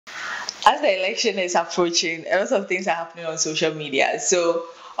As the election is approaching, a lot of things are happening on social media. So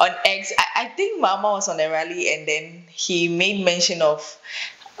on X, I think Mama was on a rally and then he made mention of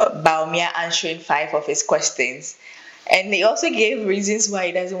Baumia answering 5 of his questions. And he also gave reasons why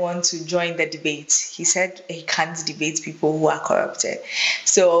he doesn't want to join the debate. He said he can't debate people who are corrupted.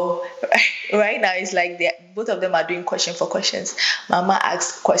 So right now it's like both of them are doing question for questions. Mama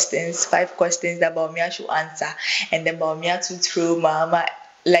asked questions, 5 questions that Baumia should answer, and then Baumia to throw Mama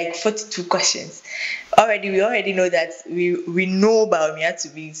like 42 questions. We already know that we know Baumia to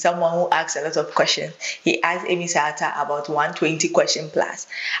be someone who asks a lot of questions. He asked Amy Sata about 120 question plus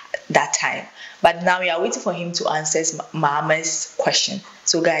that time. But now we are waiting for him to answer Mama's question.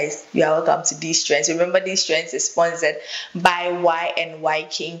 So guys, you are welcome to these trends. Remember, these trends is sponsored by Y and Y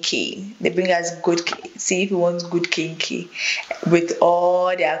Kinky. They bring us good. See, if you want good kinky with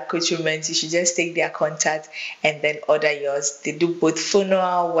all their accoutrements, you should just take their contact and then order yours. They do both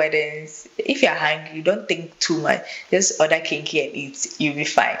funeral, weddings. If you're hungry, you don't think too much. Just order kinky and eat. You'll be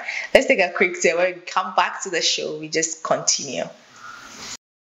fine. Let's take a quick step. When we come back to the show, we just continue.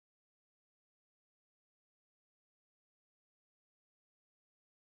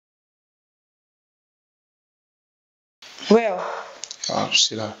 Well,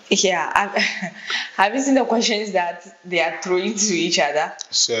 yeah, have you seen the questions that they are throwing to each other?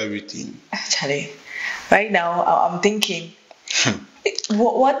 So everything. Actually, right now I'm thinking,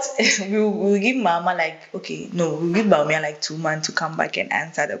 what we'll give Mama we'll give Baumia like 2 months to come back and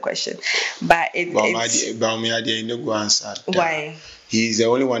answer the question, but Baumia didn't go answer. Why? He's the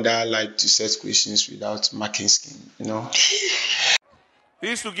only one that like to set questions without marking skin. He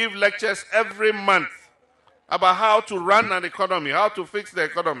used to give lectures every month about how to run an economy, how to fix the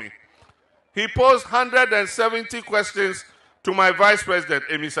economy. He posed 170 questions to my vice president,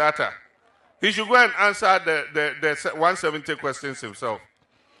 Amy Sata. He should go and answer the 170 questions himself.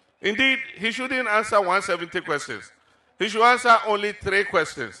 Indeed, he shouldn't answer 170 questions. He should answer only 3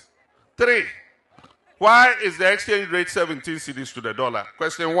 questions. 3. Why is the exchange rate 17 cedis to the dollar?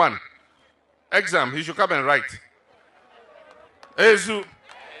 Question 1. Exam, he should come and write. Ezu.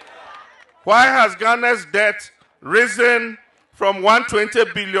 Why has Ghana's debt risen from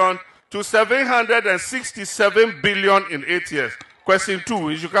 120 billion to 767 billion in 8 years? Question 2,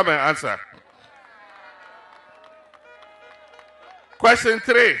 you should come and answer. Question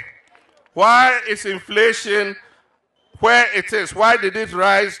 3, why is inflation where it is? Why did it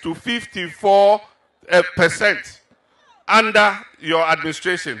rise to 54% under your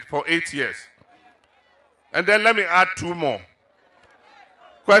administration for 8 years? And then let me add 2 more.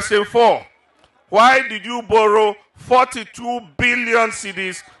 Question 4, why did you borrow 42 billion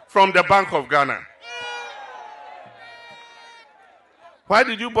cedis from the Bank of Ghana? Why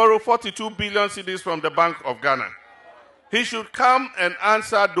did you borrow 42 billion cedis from the Bank of Ghana? He should come and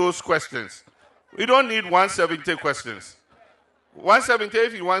answer those questions. We don't need 170 questions. 170,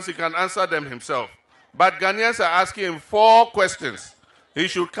 if he wants, he can answer them himself. But Ghanaians are asking him 4 questions. He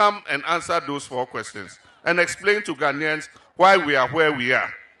should come and answer those 4 questions and explain to Ghanaians why we are where we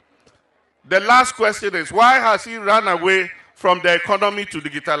are. The last question is, why has he run away from the economy to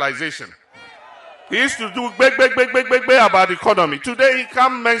digitalization? He used to do big about economy. Today he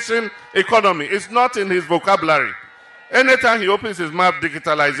can't mention economy. It's not in his vocabulary. Anytime he opens his mouth,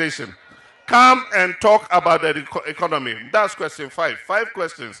 digitalization. Come and talk about the economy. That's question 5. 5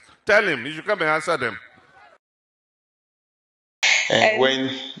 questions. Tell him. He should come and answer them.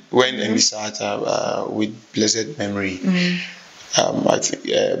 When Amy Sata, with blessed memory, I think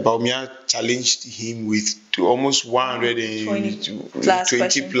Baumia challenged him with almost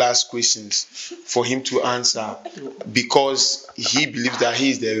 120 plus questions for him to answer, because he believes that he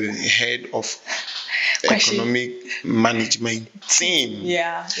is the head of economic management team.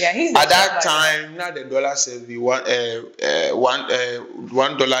 Yeah. He's at that time, now the dollar says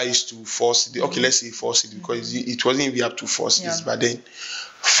 $1 is to 4 cedis. Okay, let's say 4 cedis, because it wasn't even up to 4 cedis, but then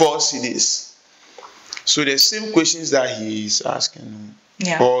 4 cedis. So the same questions that he is asking,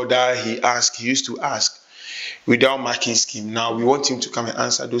 or that he used to ask without marking scheme. Now we want him to come and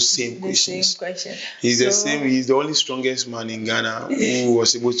answer those same questions. He's the only strongest man in Ghana who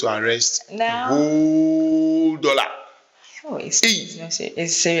was able to arrest the whole dollar. Oh, it's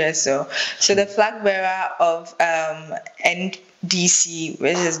serious. So the flag bearer of NDC,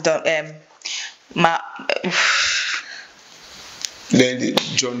 which is then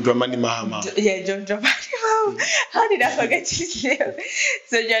John Dramani Mahama. John Dramani Mahama. How did I forget his name?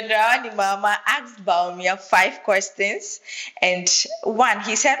 So John Dramani Mahama asked Baumia 5 questions. And 1,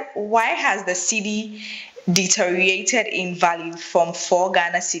 he said, why has the cedi deteriorated in value from 4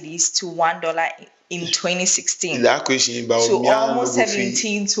 Ghana cedis to $1 in 2016. That question about so almost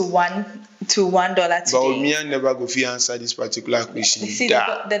 17 to $1 today. Baumia never go fi answer this particular question. See,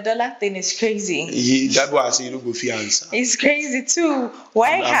 the dollar thing is crazy. That was say you go fi answer. It's crazy too.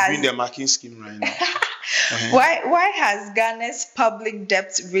 Why I'm doing the marking scheme right now. Why has Ghana's public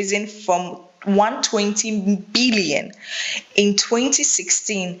debt risen from 120 billion in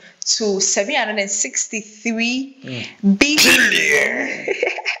 2016 to 763 billion?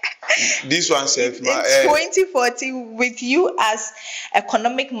 This one self in 2040 with you as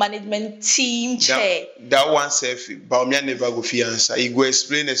economic management team chair. That one self Baumia never go fi answer. He go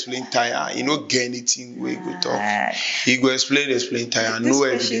explain tire. You know get anything we go talk. He go explain tire. No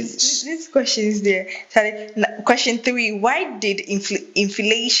evidence. This question is there. Question 3. Why did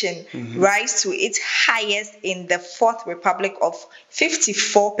inflation rise to its highest in the Fourth Republic of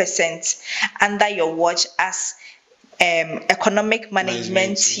 54% under your watch as economic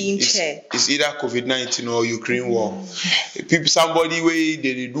management team chair? It's either COVID-19 or Ukraine war. People, somebody where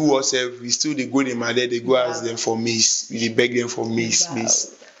they do whatself, we still they go them they go ask them for maize. They beg them for maize.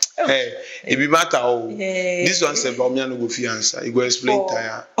 Hey, it be matter. This one said Baumia no go fi answer. He go explain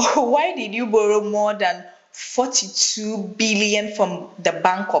tire. Why did you borrow more than 42 billion from the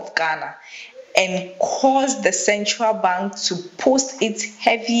Bank of Ghana and cause the central bank to post its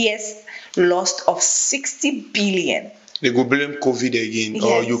heaviest loss of 60 billion? They go blame COVID again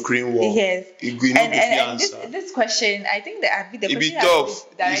or Ukraine war. Yes. This question, I think that the question be tough.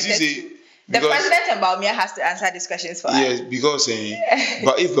 The president and Baumia has to answer these questions for us. Yes, because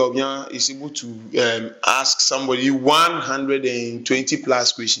but if Baumia is able to ask somebody 120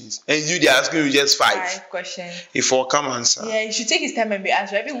 plus questions, and they asking you just 5 questions, if I come answer. Yeah, he should take his time and be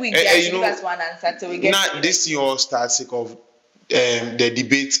answer every week. Give us one answer till we get. Now this thing all starts of the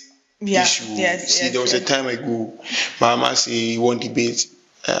debate issue. There was a time ago, Mama say he won't debate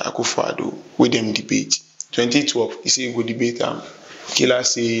Akufo-Addo with them debate. 2012, he say he go debate Killer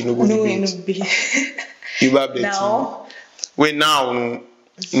say no go debate. You bab that now. When now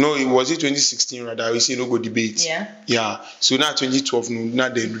no, it was 2016 rather. We say no go debate. Yeah. So now 2012 no, now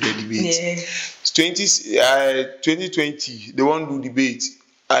they do the debate. 2020 they won't do debate.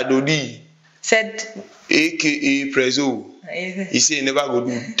 Adodi said AKA Prezo. He say he never go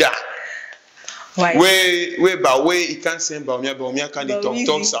do that. Why? Where he can't send Baumia can't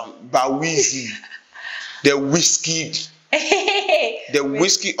talk some Bawizi. The whiskey. The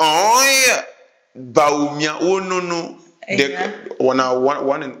whiskey. Oh yeah. Baumia. Oh no. The one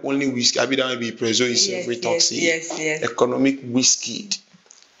and only whiskey. I be that be Prezo is every toxic. Yes. Economic whiskey.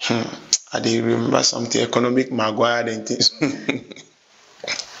 I did remember something. Economic Maguire and things.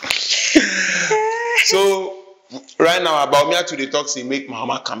 So right now, Baumia to the talk say make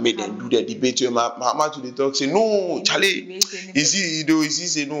Mahama come make them do the debate. Mahama to the talk say no, Charlie. Is he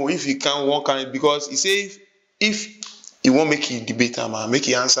say no? If he can't, one can because he say if he won't make he debate, make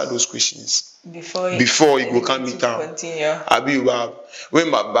he answer those questions before he go come meet down. Abi when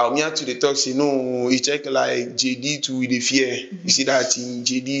Baumia to the talk say no, he check like JD to the fear. You see that in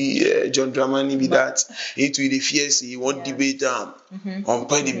JD John Dramani be that he to the fear say he won't debate on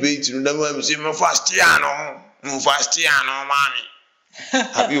point debate. You know that say no fast mommy.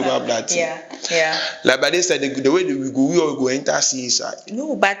 Have you about that? Yeah. Like by this side, the way we all go enter see inside.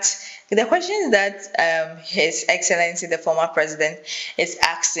 No, but the questions that His Excellency the former president is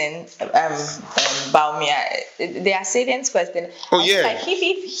asking Baumia, they are salient questions. Like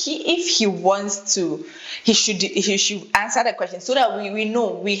if he wants to, he should answer the question so that we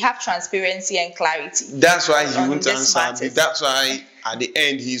know we have transparency and clarity. That's why he won't answer. Matters. That's why at the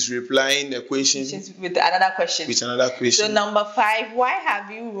end he's replying the question with another question. So number 5, why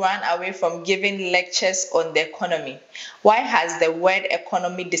have you run away from giving lectures on the economy? Why has the word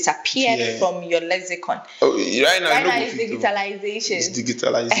economy disappeared from your lexicon? Right now it's digitalization. It's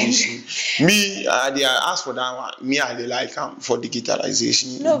digitalization. Me, they ask for that one. Me, I like for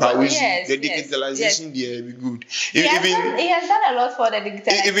digitalization. No, but the digitalization there be good. He has done a lot for the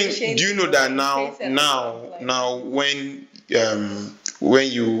digitalization. Even do you know that now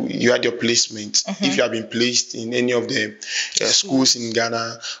when you had your placement, if you have been placed in any of the schools in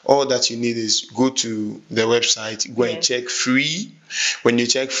Ghana, all that you need is go to the website, go and check free. When you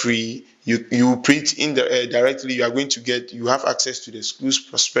check free, you print in the directly. You are going to you have access to the school's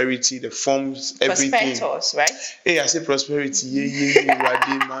prosperity, the forms, everything. Prospectus, right? Hey, I say prosperity.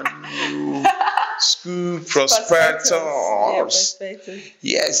 School prospectus.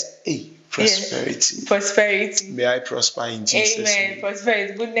 Yes. Hey. Prosperity. Prosperity. May I prosper in Jesus' name.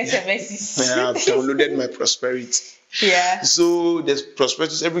 Prosperity, goodness and mercy. I have downloaded my prosperity. Yeah. So the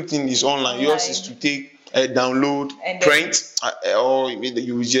prospectus, everything is online. Yours is to take download, print, or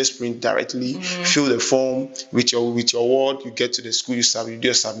you will just print directly, fill the form with your word. You get to the school, you do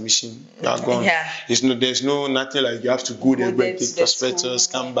a submission, you are gone. There's nothing like you have to go there, take prospectus,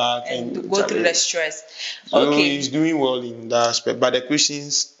 come back and go through the stress. So he's doing well in that aspect, but the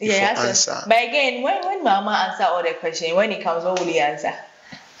questions before answer. But again, when Mama answer all the questions, when it comes, what will he answer?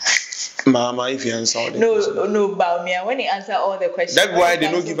 Mama, if you answer all the questions. No, Bamumia, when he answer all the questions. That's why they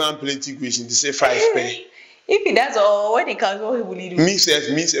don't give him plenty questions. They say 5 pay. If he does all, when he comes, what will he do? Made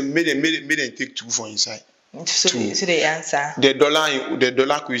them take 2 for inside. So they answer. The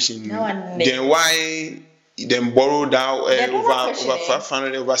dollar question. Then why them borrow down over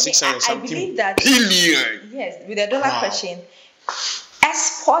 500, over 600 something believe that, billion? Yes, with the dollar question.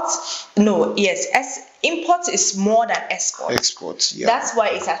 Import is more than export. Export, yeah. That's why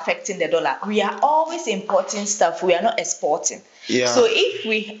it's affecting the dollar. We are always importing stuff. We are not exporting. Yeah. So if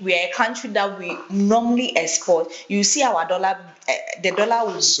we are a country that we normally export, you see our dollar, the dollar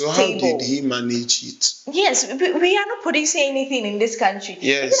will be stable. So how did he manage it? Yes, we are not producing anything in this country.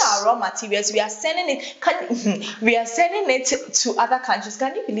 Yes. Even our raw materials, we are sending it to other countries.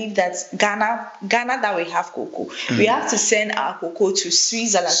 Can you believe that Ghana that we have cocoa, we have to send our cocoa to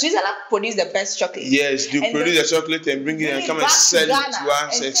Switzerland. Switzerland produce the best chocolate. Yes, they produce the chocolate and bring it and come and sell it to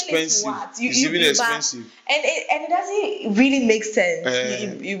us. It's expensive. It's even expensive. And it doesn't really make sense.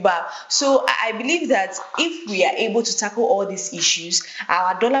 So I believe that if we are able to tackle all these issues,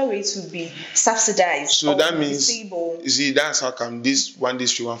 our dollar rates would be subsidized. So that means, you see, that's how come this one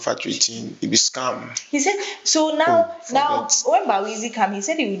district, one factory thing, it be scam. He said, so now when Bawizi come, he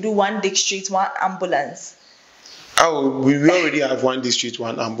said he will do one district, one ambulance. Oh, we already have one district,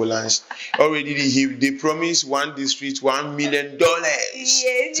 one ambulance. Already they promised one district, $1 million.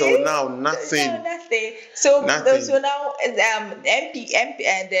 Yes. So now nothing. No, nothing. So now MP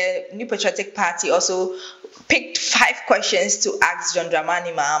and the New Patriotic Party also picked 5 questions to ask John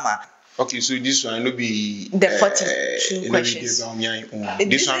Dramani Mahama. Okay, so this one will be the 42 questions.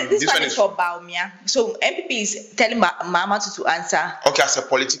 This one is for Bawumia. So NPP is telling Mahama to answer. Okay, as a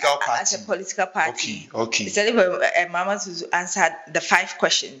political party. As a political party. Okay. It's telling Mahama to answer the 5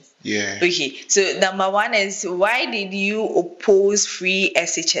 questions. Yeah. Okay. So number 1 is, why did you oppose free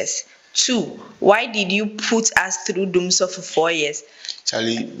SHS? 2, why did you put us through Dumso for 4 years?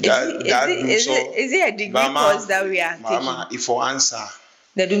 Charlie, is it a degree course that we are taking? Mama, if for answer.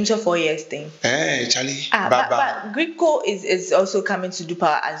 The Dumso 4 years thing. Charlie. But Greco is also coming to do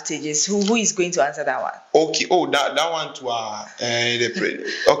power outages. Who is going to answer that one? Okay. Oh, that one to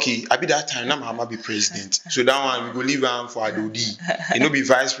okay. I be that time now Mahama be president. So that one we go leave him for Adodi. You know, be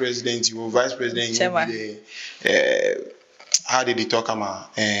vice president. You vice president. You will be the how did they talk about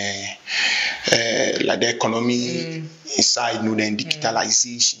like the economy inside, you know, then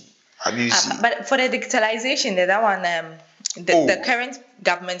digitalization. But for the digitalization, that one the current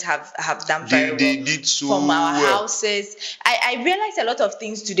government have done very well. They did so from our well. houses. I realized a lot of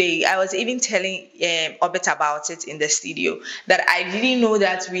things today. I was even telling Obet about it in the studio, that I didn't know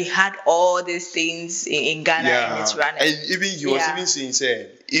that we had all these things in Ghana and it's running. And even he was even saying,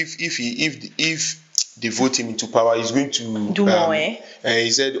 if they vote him into power, he's going to do more.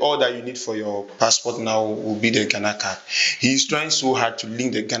 He said all that you need for your passport now will be the Ghana card. He's trying so hard to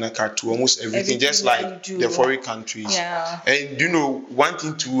link the Ghana card to almost everything just like the foreign countries. Yeah. And you know, one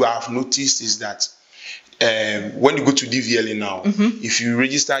thing too I've noticed is that when you go to DVLA now, if you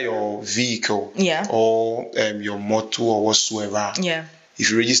register your vehicle or your motor or whatsoever, if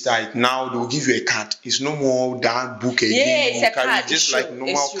you register it now, they will give you a card. It's no more that book again. Yeah, it's a card. Just like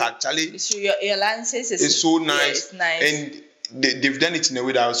normal card. Charlie, it's your license is so nice. Yeah, it's nice. And they've done it in a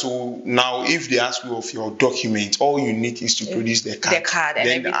way that so now if they ask you of your document, all you need is to produce the card. The card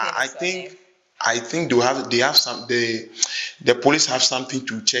and then everything. I think they have some the police have something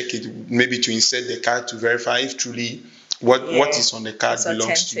to check it, maybe to insert the card to verify if truly what is on the card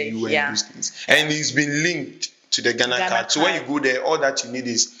belongs to you and those things. And it's been linked to the Ghana card. So when you go there, all that you need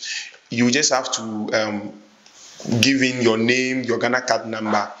is you just have to give in your name, your Ghana card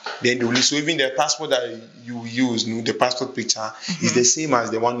number. Then they will. So even the passport that you use, the passport picture is the same as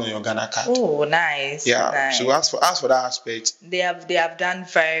the one on your Ghana card. Oh, nice. Yeah. Nice. So as for that aspect, they have done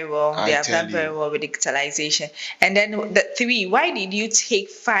very well. They have done very well with digitalization. And then the 3, why did you take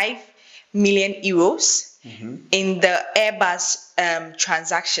 5 million euros in the Airbus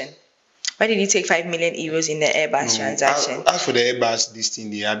transaction? Why did you take 5 million euros in the Airbus transaction? As for the Airbus, this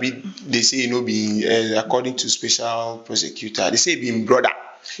thing, they say, being according to special prosecutor, they say being brother.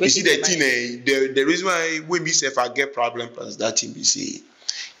 You see the thing, the reason why we be safe, I get problem plus that thing. You see,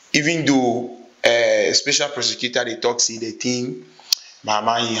 even though special prosecutor they talk see the thing,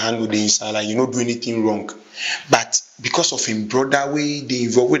 Mama he handle the inside, like you not do anything wrong. But because of him brother way, they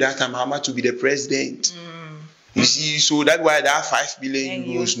involved with that time Mahama to be the president. You see, so that's why that 5 billion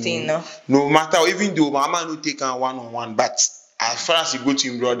euros, no matter, even though Mahama no take on one-on-one, but as far as you go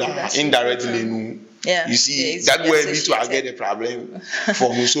to him brother, indirectly, no. Yeah. You see, that way need to get the problem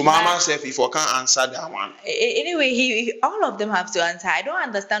for me. So Mahama said, if I can't answer that one. Anyway, all of them have to answer. I don't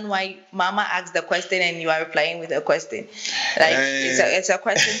understand why Mama asked the question and you are replying with a question. Like it's a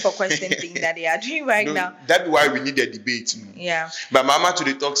question for question thing that they are doing now. That's why we need a debate. Yeah. But Mama to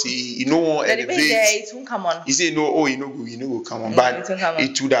the talk say he no want a debate. It won't come on. He say no, you no go come on. But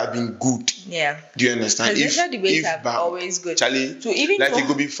it would have been good. Yeah. Do you understand? Presidential debates are always good. Charlie, so even like it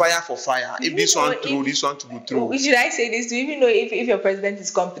could be fire for fire. If this one through, this one to go through. Should I say this to even know if your president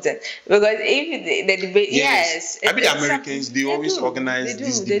is competent? Because if the debate, yes. I mean, the Americans, they always organize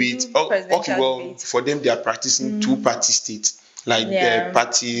these debates. Okay, well, for them, they are practicing two-party states. Like the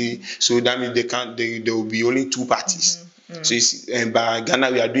party, so that means there will be only two parties. So it's, by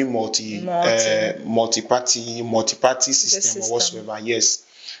Ghana, we are doing multi-party system or whatsoever. Yes.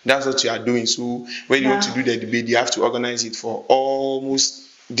 That's what you are doing. So when you want to do the debate, you have to organize it for almost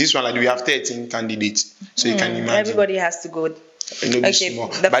this one. Like we have 13 candidates, so you can imagine everybody has to go. Okay,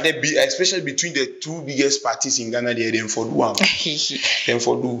 but especially between the two biggest parties in Ghana, they then for do one. Then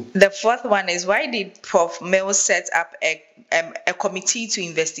for do. The fourth one is, why did Prof. Mills set up a committee to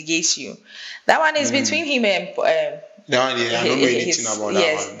investigate you? That one is between him and that one, I don't know anything about that one.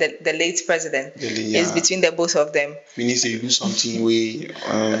 Yes, the late president. It's between the both of them. We need to do something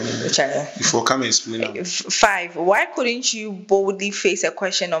before come explain. 5. Why couldn't you boldly face a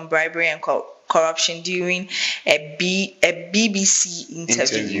question on bribery and corruption during a BBC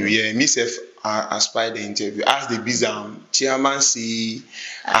interview? Yeah, myself aspire the interview. Ask the bizarre chairman say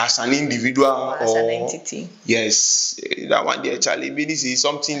as an individual or as an entity. Yes, that one there, Charlie. Maybe this is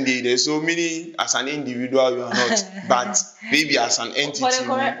something there's so many as an individual you are not, but maybe as an entity.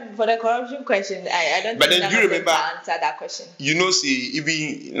 For the corruption question, I don't. But think then do you remember answer that question? You know, say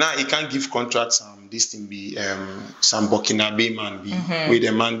even now he can't give contracts. This thing be some Burkina Bay man be where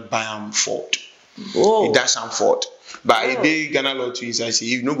the man buy Ford. He does some Ford. But they Ghana law to is I say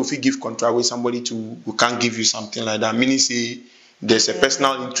if you no go fit give contract with somebody who can't give you something like that, meaning say there's a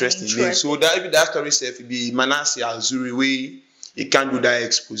personal interest in it. So that story self be Manasseh Azuri way he can't do that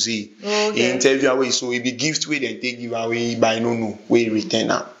expose. He interview away, so he be gift way then take give away by no way return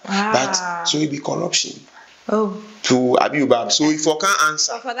now. But so it be corruption. To Abiubab. So if you can't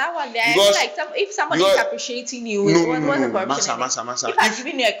answer for that one, I feel like if somebody is appreciating you, Massa. If I'm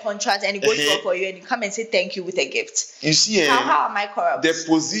giving you a contract and it goes well for you and you come and say thank you with a gift, you see, how am I corrupt? The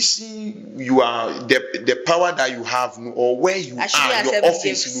position you are, the power that you have, or where you are, your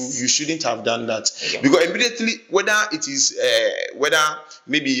office, you shouldn't have done that because immediately, whether it is whether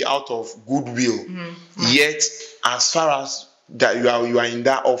maybe out of goodwill, yet as far as that you are in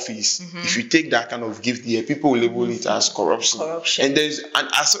that office, if you take that kind of gift there, people will label it as corruption. And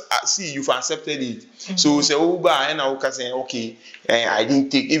see, you've accepted it. So say, oh, but and I can say, okay, I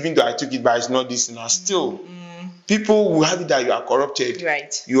didn't take, even though I took it, but it's not this, and still, people will have it that you are corrupted.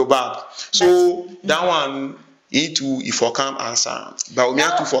 Right. You're bad. So that one. If you can't answer, but we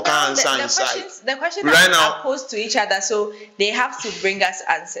have to answer inside. The questions are posed to each other, so they have to bring us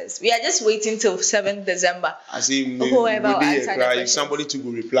answers. We are just waiting till 7th December. I see. If somebody to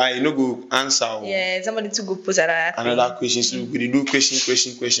go reply, you know, go answer. Yeah, somebody to go put another question. So we do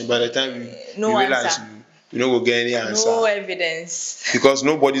question. By the time we realize. Answer. You know, we'll get any answer. No evidence. Because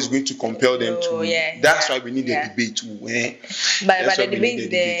nobody is going to compel them to. That's why we need a debate too. But the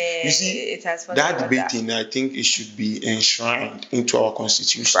debate there, you see, that debating, I think it should be enshrined into our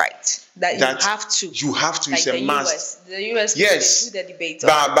constitution. Right. That you have to. You have to. Like it's a must. The US yes. do the debate.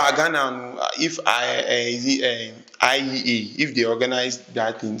 But Ghana, if IEA, if they organize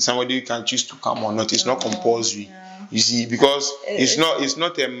that thing, somebody can choose to come or not. It's not compulsory. You see, because it's not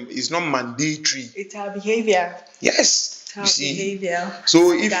mandatory. It's our behavior. Yes. It's our behavior.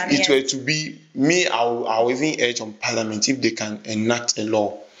 So if it were to be me, I'll even urge on Parliament if they can enact a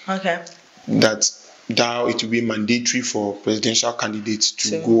law. Okay. That it will be mandatory for presidential candidates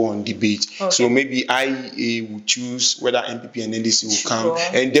to go on debate. Okay. So maybe IEA will choose whether NPP and NDC will come.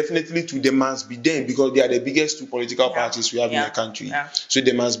 And definitely there must be them because they are the biggest two political parties we have in the country. Yeah. So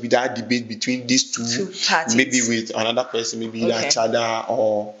there must be that debate between these two parties. Maybe with another person, maybe like Chada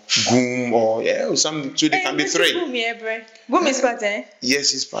or Goom or something. So they can be three. Goom is part, eh?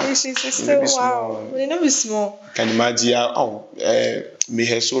 Yes, it's part. It's still wow. They know it's small. Can you imagine may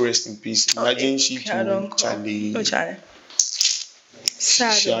her soul rest in peace. Imagine she to Charlie. Oh, Charlie.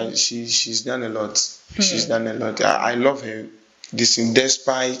 She's done a lot. She's done a lot. I love her. this thing,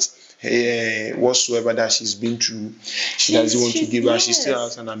 despite whatsoever that she's been through, she doesn't want to give up. She still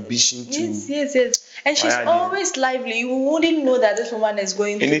has an ambition to. Yes. And she's always lively. You wouldn't know that this woman is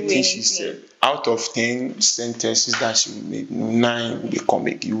going through anything. She said, out of 10 sentences that she will make, 9 will come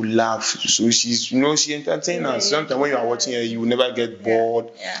make you laugh. So she's, she entertains us. Sometimes when you are watching her, you will never get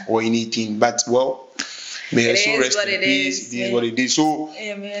bored or anything. But well, may her soul rest in peace. It is what it is. So,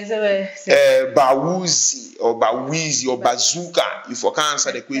 Bawuzi or Bawizi or Bazooka, if I can't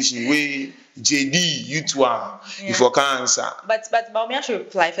answer the question, where JD, you two are, if I can't answer. But Bawumia should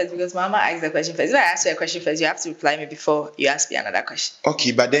reply first because Mama asked the question first. If I ask you a question first, you have to reply me before you ask me another question.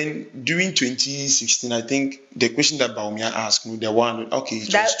 Okay, but then during 2016, I think the question that Bawumia asked me, the one, it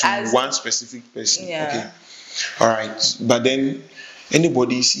was to one specific person. Yeah. Okay, all right, but then.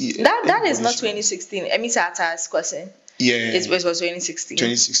 Anybody see that is not 2016. Emisata's question. Yeah, it was 2016.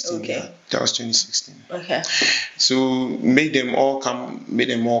 2016. Okay, yeah, that was 2016. Okay. So made them all come.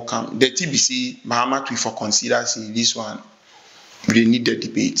 The TBC Mahama for consider say this one. They need the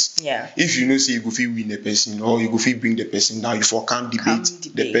debate. Yeah. If you know say you go fit win the person or you go fit bring the person down, you for can't debate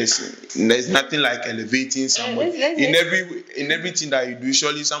the person. There's nothing like elevating somebody. In everything that you do,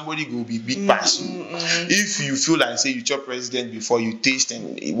 surely somebody will be big person. If you feel like say you chop president before you taste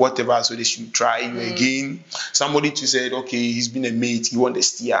and whatever, so they should try you again. Somebody to say, okay, he's been a mate, he want the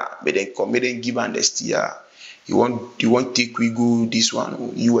steer, but then come, then give him the steer. You want take we go this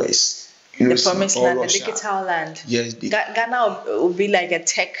one US. The promised land, the digital land. Yes, Ghana will be like a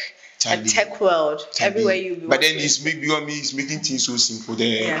tech world. Everywhere you be. But then he's making things so simple.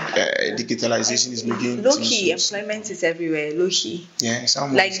 The digitalization is making low key employment is everywhere. Low key. Yeah,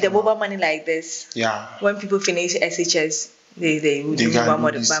 like the mobile money like this. Yeah. When people finish SHS, they would do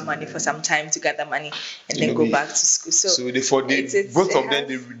mobile money for some time to gather money and then go back to school. So both of them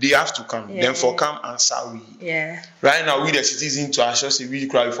they have to come. Then for come answer we. Yeah. Right now we the citizens to assure say we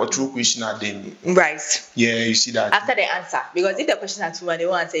cry for true question at them. Right. Yeah, you see that. After they answer, because if the question are too much, they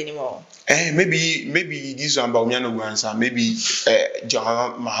won't answer anymore. Maybe this one Bawumia no go answer. Maybe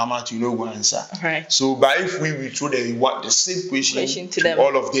John Mahama to no go answer. Right. So but if we throw the same question to them.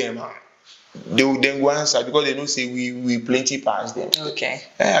 All of them. They will then go answer because they don't say we plenty past them. Okay.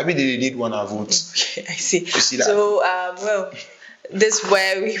 I mean they need one vote. Okay, I see. You see that? So well, this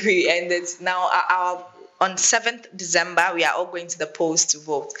where we ended. Now on 7th December we are all going to the polls to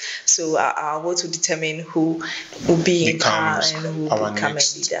vote. So our vote will determine who will be in power and who will become a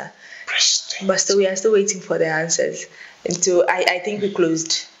leader. President. But still we are still waiting for the answers. Until I think we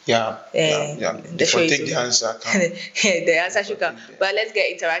closed. Yeah. The show take the answer. The answer should come. But let's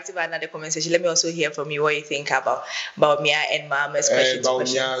get interactive and the comment section. Let me also hear from you what you think about Bawumia and Mahama's question.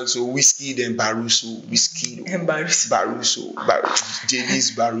 Bawumia, so whiskey then Baruso, whiskey and Baruso,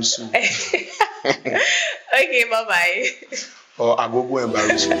 JD's Baruso. Okay, bye bye. Or Agogo and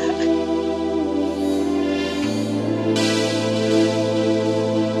Baruso.